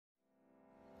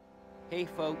Hey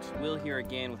folks, Will here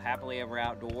again with Happily Ever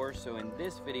Outdoors. So in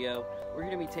this video, we're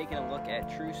going to be taking a look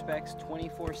at Tru-Spec's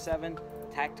 24/7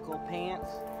 tactical pants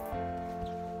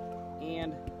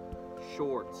and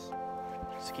shorts.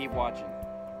 Just keep watching.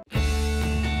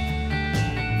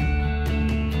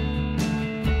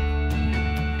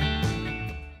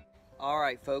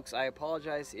 Alright folks, I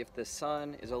apologize if the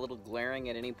sun is a little glaring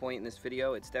at any point in this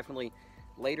video. It's definitely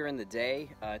later in the day.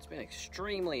 It's been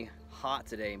extremely hot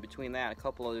today, and between that, a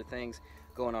couple other things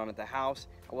going on at the house,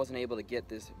 I wasn't able to get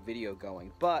this video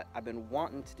going, but I've been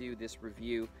wanting to do this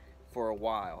review for a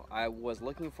while. I was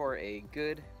looking for a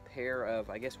good pair of,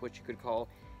 I guess what you could call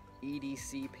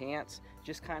EDC pants,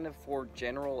 just kind of for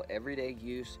general everyday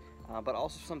use, but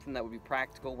also something that would be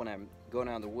practical when I'm going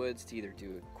out in the woods to either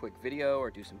do a quick video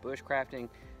or do some bushcrafting,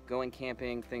 going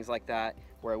camping, things like that,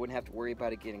 where I wouldn't have to worry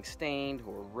about it getting stained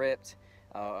or ripped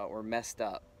or messed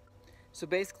up. So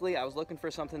basically, I was looking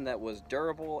for something that was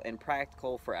durable and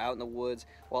practical for out in the woods,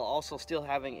 while also still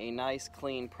having a nice,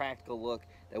 clean, practical look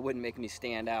that wouldn't make me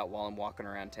stand out while I'm walking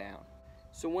around town.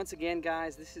 So once again,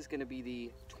 guys, this is going to be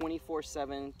the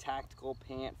 24/7 tactical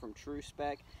pant from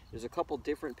Tru-Spec. There's a couple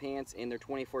different pants in their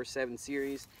 24/7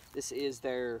 series. This is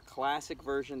their classic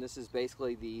version. This is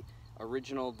basically the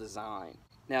original design.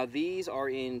 Now these are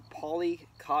in poly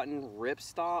cotton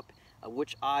ripstop,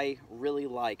 which I really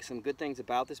like. Some good things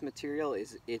about this material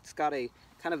is it's got a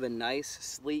kind of a nice,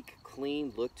 sleek,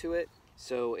 clean look to it.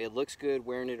 So it looks good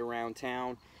wearing it around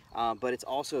town, but it's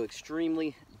also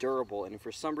extremely durable. And if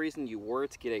for some reason you were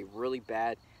to get a really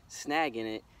bad snag in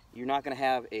it, you're not going to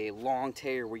have a long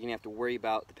tear where you're going to have to worry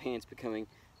about the pants becoming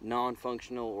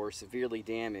non-functional or severely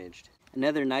damaged.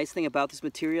 Another nice thing about this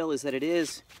material is that it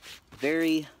is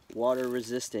very water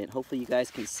resistant. Hopefully you guys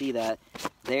can see that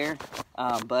there.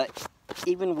 But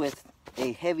even with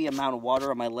a heavy amount of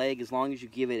water on my leg, as long as you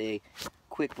give it a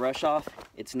quick brush off,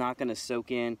 it's not going to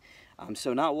soak in.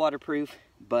 So not waterproof,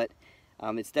 but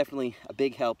it's definitely a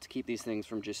big help to keep these things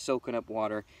from just soaking up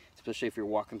water, especially if you're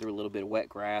walking through a little bit of wet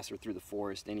grass or through the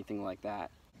forest, anything like that.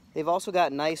 They've also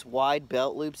got nice wide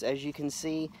belt loops, as you can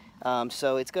see,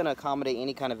 so it's going to accommodate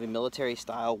any kind of a military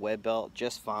style web belt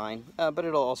just fine, but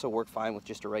it'll also work fine with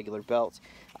just a regular belt.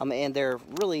 And they're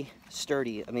really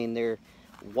sturdy. I mean, they're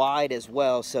wide as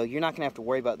well, so you're not going to have to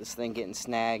worry about this thing getting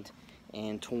snagged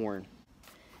and torn.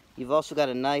 You've also got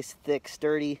a nice, thick,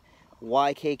 sturdy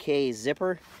YKK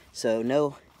zipper, so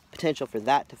no potential for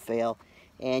that to fail.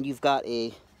 And you've got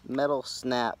a metal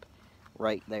snap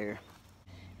right there.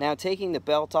 Now, taking the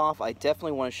belt off, I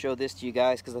definitely want to show this to you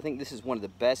guys because I think this is one of the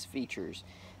best features.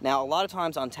 Now, a lot of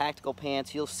times on tactical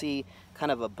pants, you'll see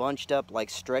kind of a bunched up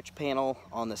like stretch panel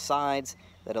on the sides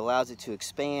that allows it to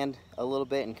expand a little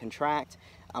bit and contract,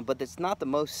 but it's not the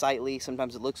most sightly.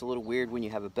 Sometimes it looks a little weird when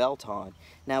you have a belt on.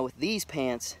 Now with these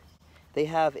pants, they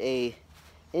have a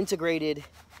integrated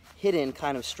hidden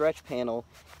kind of stretch panel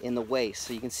in the waist.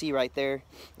 So you can see right there,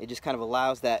 it just kind of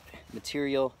allows that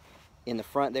material in the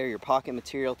front there, your pocket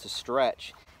material, to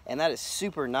stretch. And that is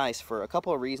super nice for a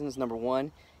couple of reasons. Number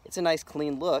one, it's a nice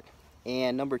clean look,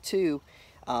 and number two,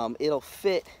 it'll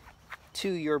fit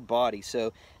to your body.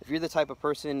 So if you're the type of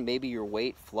person, maybe your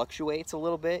weight fluctuates a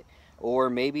little bit, or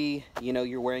maybe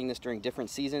you're wearing this during different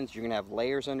seasons, you're gonna have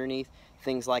layers underneath,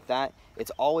 things like that,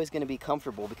 it's always gonna be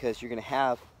comfortable because you're gonna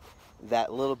have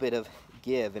that little bit of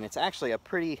give, and it's actually a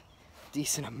pretty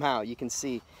decent amount. You can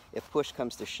see if push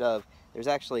comes to shove, there's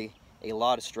actually a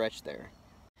lot of stretch there.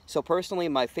 So personally,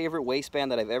 my favorite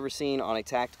waistband that I've ever seen on a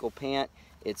tactical pant.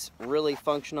 It's really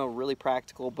functional, really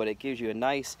practical, but it gives you a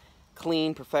nice,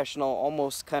 clean, professional,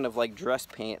 almost kind of like dress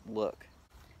pant look.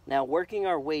 Now, working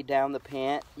our way down the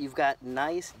pant, you've got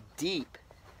nice, deep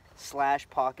slash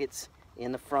pockets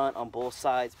in the front on both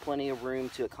sides, plenty of room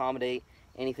to accommodate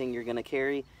anything you're gonna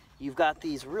carry. You've got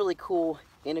these really cool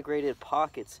integrated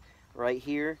pockets right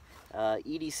here,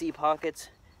 EDC pockets.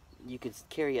 You could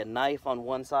carry a knife on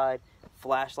one side,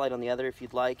 flashlight on the other if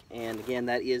you'd like, and again,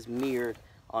 that is mirrored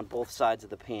on both sides of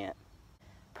the pant.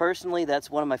 Personally, that's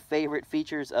one of my favorite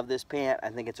features of this pant. I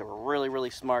think it's a really,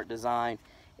 really smart design,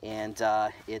 and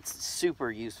it's super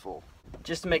useful.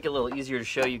 Just to make it a little easier to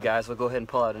show you guys, we'll go ahead and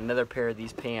pull out another pair of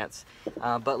these pants.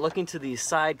 But looking to these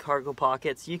side cargo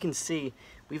pockets, you can see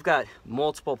we've got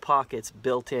multiple pockets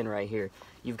built in right here.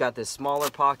 You've got this smaller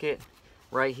pocket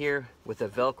right here with a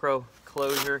Velcro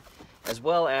closure, as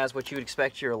well as what you would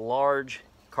expect your large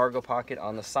cargo pocket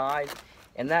on the side,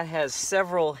 and that has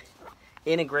several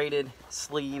integrated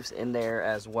sleeves in there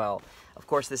as well. Of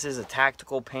course, this is a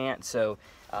tactical pant, so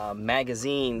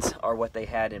magazines are what they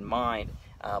had in mind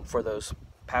for those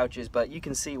pouches, but you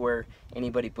can see where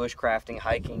anybody bushcrafting,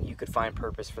 hiking, you could find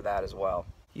purpose for that as well.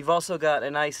 You've also got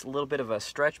a nice little bit of a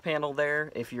stretch panel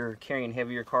there if you're carrying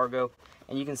heavier cargo.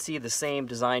 And you can see the same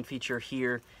design feature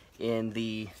here in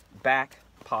the back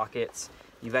pockets.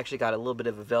 You've actually got a little bit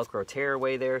of a Velcro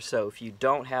tearaway there, so if you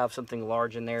don't have something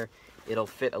large in there, it'll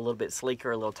fit a little bit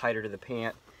sleeker, a little tighter to the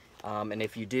pant. And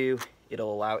if you do,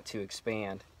 it'll allow it to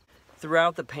expand.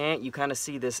 Throughout the pant, you kind of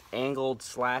see this angled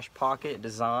slash pocket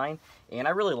design, and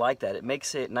I really like that. It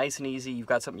makes it nice and easy. You've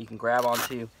got something you can grab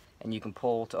onto and you can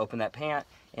pull to open that pant.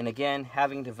 And again,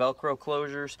 having the Velcro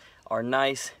closures are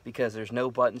nice because there's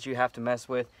no buttons you have to mess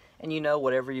with, and you know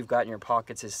whatever you've got in your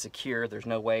pockets is secure. There's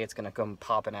no way it's gonna come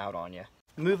popping out on you.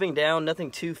 Moving down, nothing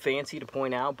too fancy to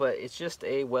point out, but it's just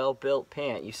a well-built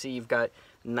pant. You see you've got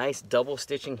nice double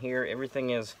stitching here.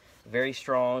 Everything is very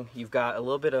strong. You've got a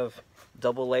little bit of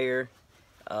double layer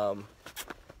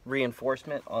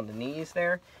reinforcement on the knees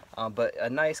there, but a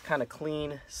nice kind of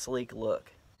clean, sleek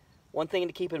look. One thing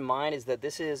to keep in mind is that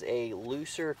this is a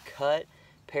looser cut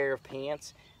pair of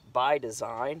pants by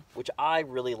design, which I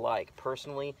really like.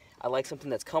 Personally, I like something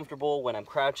that's comfortable when I'm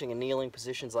crouching and kneeling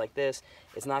positions like this.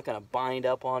 It's not going to bind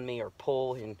up on me or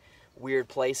pull in weird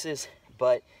places.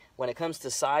 But when it comes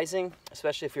to sizing,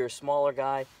 especially if you're a smaller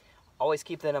guy, always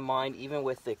keep that in mind. Even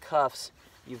with the cuffs,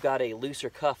 you've got a looser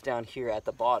cuff down here at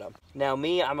the bottom. Now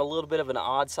me, I'm a little bit of an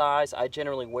odd size. I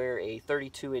generally wear a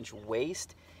 32-inch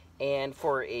waist, and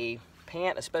for a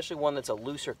pant, especially one that's a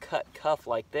looser cut cuff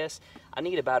like this, I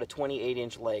need about a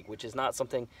 28-inch leg, which is not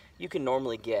something you can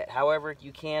normally get. However,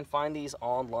 you can find these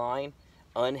online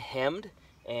unhemmed,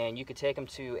 and you could take them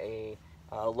to a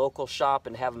local shop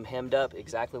and have them hemmed up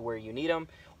exactly where you need them,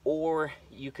 or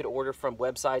you could order from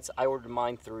websites. I ordered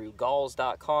mine through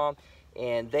galls.com,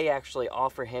 and they actually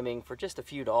offer hemming for just a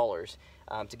few dollars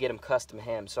to get them custom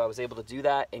hemmed. So I was able to do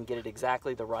that and get it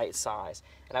exactly the right size.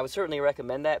 And I would certainly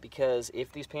recommend that, because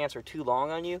if these pants are too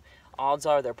long on you, odds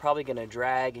are they're probably going to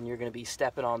drag and you're going to be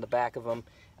stepping on the back of them,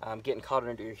 getting caught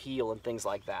under your heel and things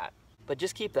like that. But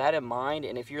just keep that in mind,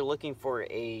 and if you're looking for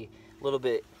a little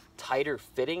bit tighter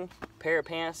fitting pair of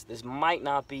pants, this might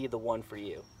not be the one for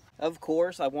you. Of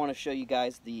course, I want to show you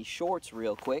guys the shorts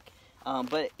real quick.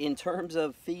 But in terms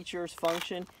of features,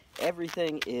 function,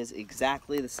 everything is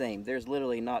exactly the same. There's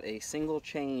literally not a single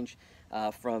change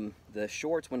from the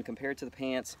shorts when compared to the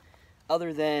pants,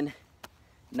 other than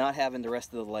not having the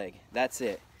rest of the leg. That's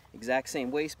it. Exact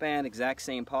same waistband, exact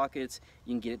same pockets.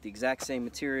 You can get it the exact same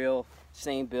material,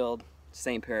 same build,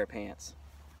 same pair of pants.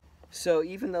 So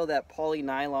even though that poly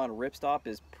nylon ripstop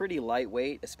is pretty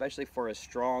lightweight, especially for as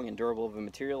strong and durable of a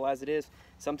material as it is,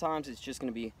 sometimes it's just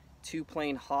going to be too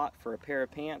plain hot for a pair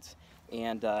of pants,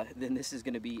 and then this is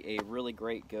going to be a really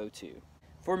great go-to.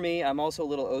 For me, I'm also a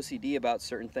little OCD about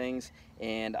certain things,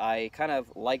 and I kind of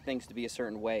like things to be a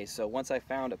certain way. So once I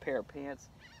found a pair of pants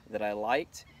that I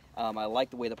liked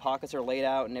the way the pockets are laid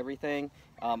out and everything,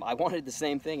 I wanted the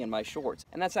same thing in my shorts.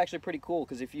 And that's actually pretty cool,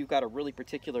 because if you've got a really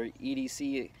particular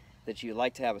EDC that you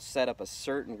like to have set up a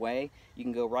certain way, you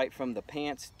can go right from the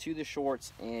pants to the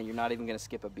shorts and you're not even going to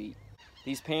skip a beat.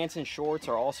 These pants and shorts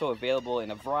are also available in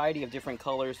a variety of different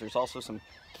colors. There's also some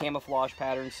camouflage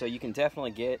patterns, so you can definitely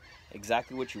get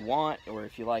exactly what you want, or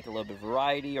if you like a little bit of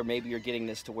variety, or maybe you're getting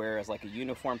this to wear as like a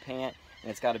uniform pant and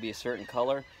it's got to be a certain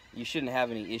color, you shouldn't have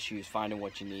any issues finding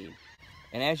what you need.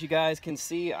 And as you guys can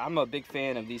see, I'm a big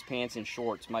fan of these pants and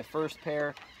shorts. My first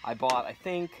pair I bought, I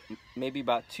think, maybe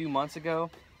about 2 months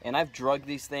ago. And I've drugged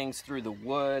these things through the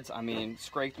woods. I mean,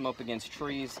 scraped them up against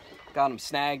trees, got them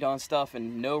snagged on stuff,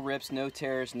 and no rips, no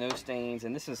tears, no stains.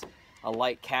 And this is a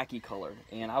light khaki color.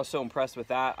 And I was so impressed with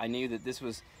that, I knew that this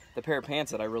was the pair of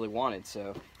pants that I really wanted.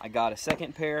 So I got a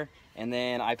second pair, and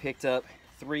then I picked up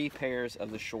 3 pairs of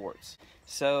the shorts.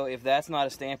 So if that's not a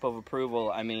stamp of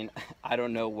approval, I mean, I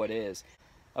don't know what is.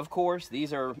 Of course,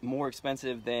 these are more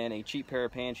expensive than a cheap pair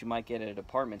of pants you might get at a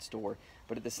department store.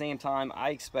 But at the same time,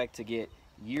 I expect to get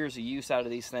years of use out of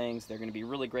these things. They're going to be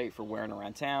really great for wearing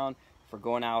around town, for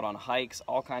going out on hikes,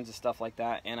 all kinds of stuff like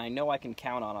that, and I know I can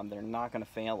count on them. They're not going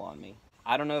to fail on me.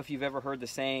 I don't know if you've ever heard the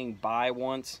saying, buy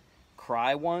once,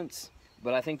 cry once,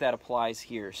 but I think that applies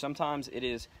here. Sometimes it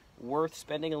is worth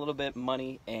spending a little bit of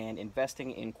money and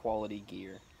investing in quality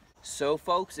gear. So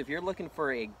folks, if you're looking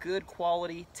for a good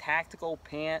quality tactical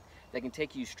pant that can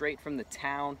take you straight from the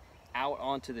town out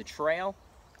onto the trail,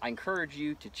 I encourage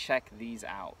you to check these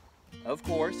out. Of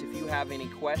course, if you have any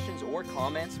questions or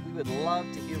comments, we would love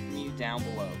to hear from you down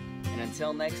below. And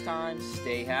until next time,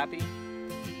 stay happy,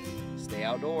 stay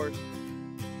outdoors.